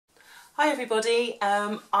Hi everybody,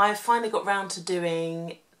 I finally got round to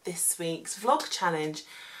doing this week's vlog challenge,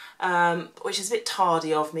 which is a bit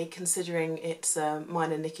tardy of me considering it's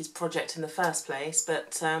mine and Nikki's project in the first place,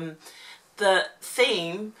 but the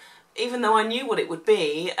theme, even though I knew what it would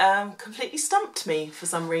be, completely stumped me for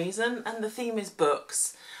some reason, and the theme is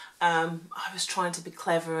books. I was trying to be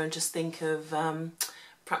clever and just think of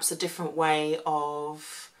perhaps a different way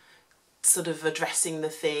of sort of addressing the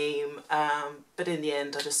theme, but in the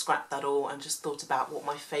end I just scrapped that all and just thought about what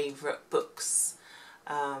my favourite books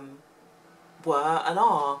were and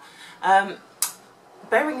are.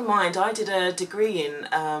 Bearing in mind I did a degree in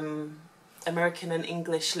American and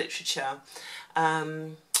English literature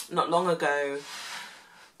not long ago,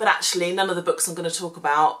 but actually none of the books I'm going to talk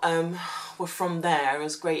about were from there,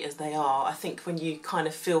 as great as they are. I think when you kind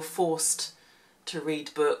of feel forced to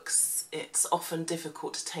read books, it's often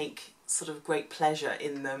difficult to take sort of great pleasure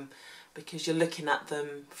in them because you're looking at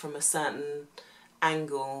them from a certain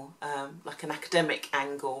angle, like an academic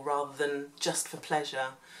angle, rather than just for pleasure.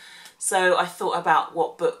 So I thought about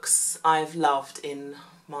what books I've loved in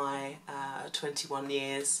my 21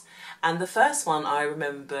 years, and the first one I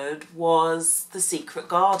remembered was The Secret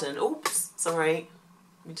Garden. Oops, sorry,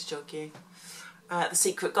 I mean to jog you. The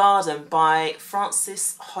Secret Garden by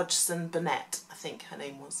Frances Hodgson Burnett, I think her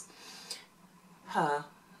name was. Her.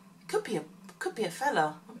 Could be a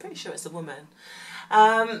fella. I'm pretty sure it's a woman.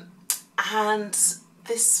 And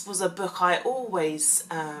this was a book I always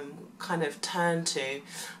kind of turn to.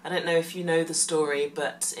 I don't know if you know the story,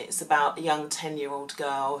 but it's about a young 10-year-old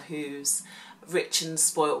girl who's rich and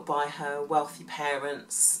spoilt by her wealthy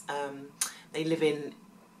parents. They live in,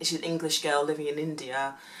 she's an English girl living in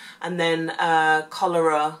India, and then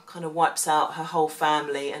cholera kind of wipes out her whole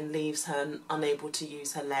family and leaves her unable to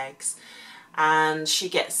use her legs. And she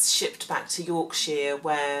gets shipped back to Yorkshire,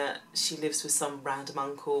 where she lives with some random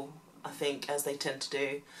uncle, I think, as they tend to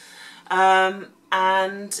do.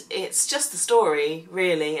 And it's just the story,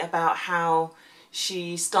 really, about how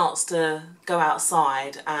she starts to go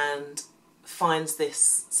outside and finds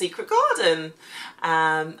this secret garden.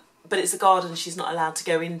 But it's a garden she's not allowed to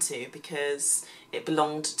go into because it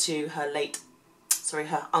belonged to her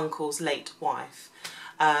uncle's late wife.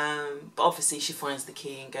 But obviously she finds the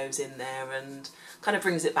key and goes in there and kind of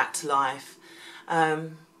brings it back to life.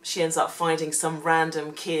 She ends up finding some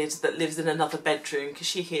random kid that lives in another bedroom because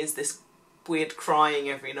she hears this weird crying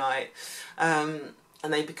every night, and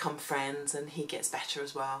they become friends and he gets better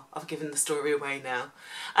as well. I've given the story away now,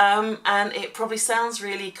 and it probably sounds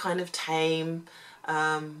really kind of tame,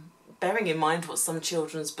 bearing in mind what some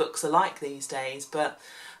children's books are like these days, but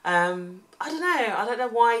I don't know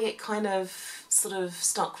why it kind of sort of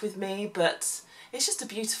stuck with me, but it's just a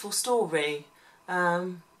beautiful story.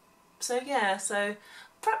 So yeah, so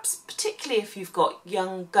perhaps particularly if you've got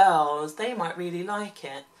young girls, they might really like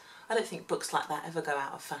it. I don't think books like that ever go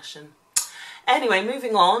out of fashion. Anyway,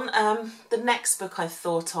 moving on, the next book I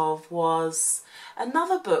thought of was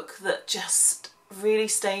another book that just really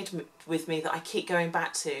stayed with me, that I keep going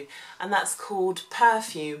back to, and that's called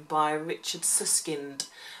Perfume by Richard Susskind.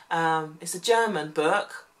 It's a German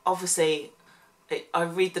book. Obviously, I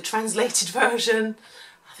read the translated version.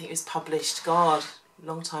 I think it was published, God, a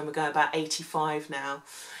long time ago, about 85 now.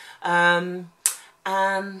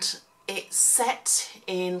 And it's set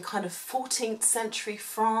in kind of 14th century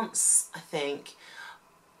France, I think,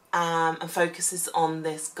 and focuses on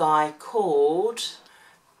this guy called,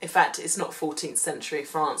 in fact, it's not 14th century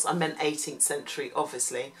France, I meant 18th century,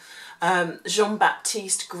 obviously,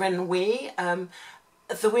 Jean-Baptiste Grenouille.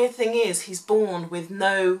 The weird thing is he's born with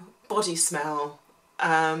no body smell,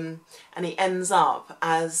 and he ends up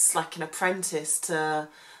as like an apprentice to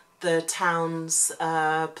the town's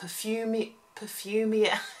perfumier,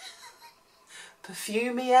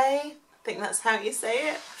 I think that's how you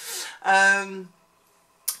say it.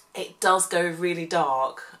 It does go really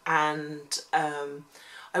dark, and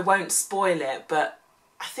I won't spoil it, but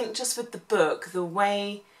I think just with the book, the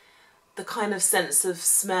way the kind of sense of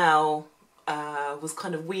smell was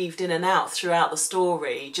kind of weaved in and out throughout the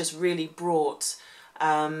story just really brought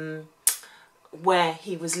where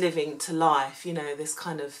he was living to life. You know, this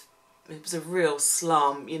kind of, it was a real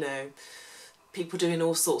slum, you know, people doing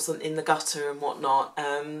all sorts in the gutter and whatnot.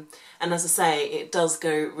 And as I say, it does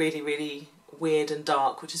go really, really weird and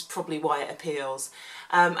dark, which is probably why it appeals.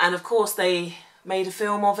 And of course they made a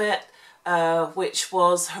film of it, which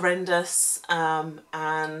was horrendous, and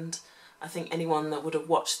I think anyone that would have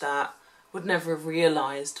watched that would never have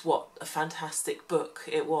realised what a fantastic book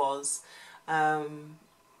it was.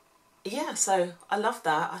 Yeah, so I loved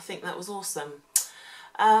that. I think that was awesome.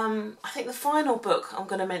 I think the final book I'm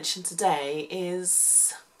going to mention today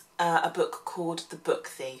is a book called The Book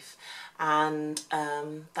Thief, and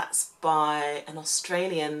that's by an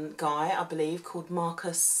Australian guy, I believe, called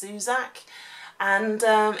Markus Zusak, and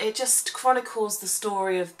it just chronicles the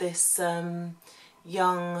story of this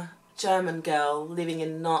young German girl living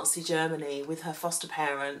in Nazi Germany with her foster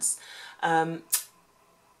parents.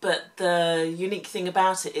 But the unique thing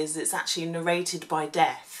about it is it's actually narrated by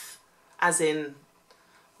death, as in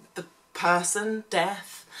the person,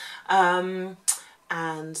 death.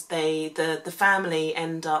 And the family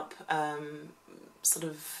end up sort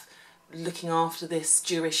of looking after this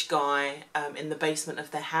Jewish guy in the basement of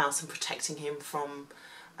their house and protecting him from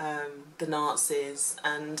the Nazis.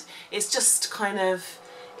 And it's just kind of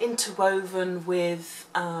interwoven with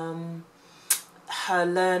her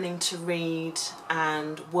learning to read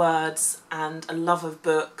and words and a love of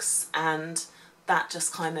books, and that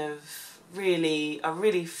just kind of I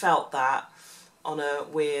really felt that on a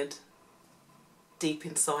weird, deep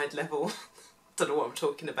inside level. Don't know what I'm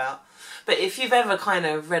talking about. But if you've ever kind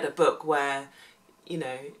of read a book where, you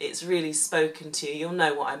know, it's really spoken to you, you'll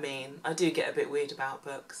know what I mean. I do get a bit weird about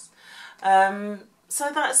books. So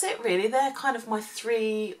that's it really. They're kind of my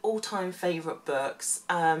 3 all-time favourite books.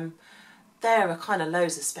 There are kind of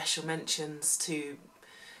loads of special mentions to,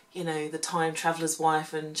 you know, The Time Traveller's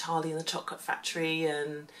Wife and Charlie and the Chocolate Factory,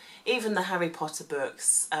 and even the Harry Potter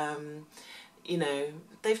books. You know,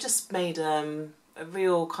 they've just made a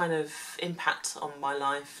real kind of impact on my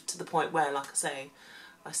life, to the point where, like I say,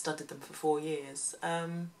 I studied them for 4 years.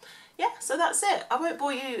 Yeah, so that's it. I won't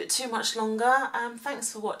bore you too much longer.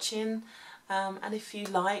 Thanks for watching, and if you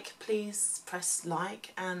like, please press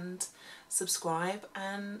like and subscribe,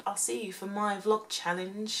 and I'll see you for my vlog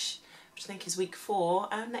challenge, which I think is week 4,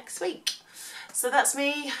 next week. So that's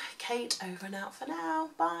me, Kate, over and out for now.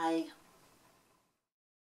 Bye.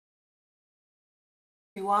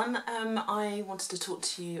 Everyone, I wanted to talk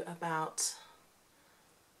to you about,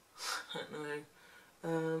 I don't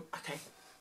know, okay.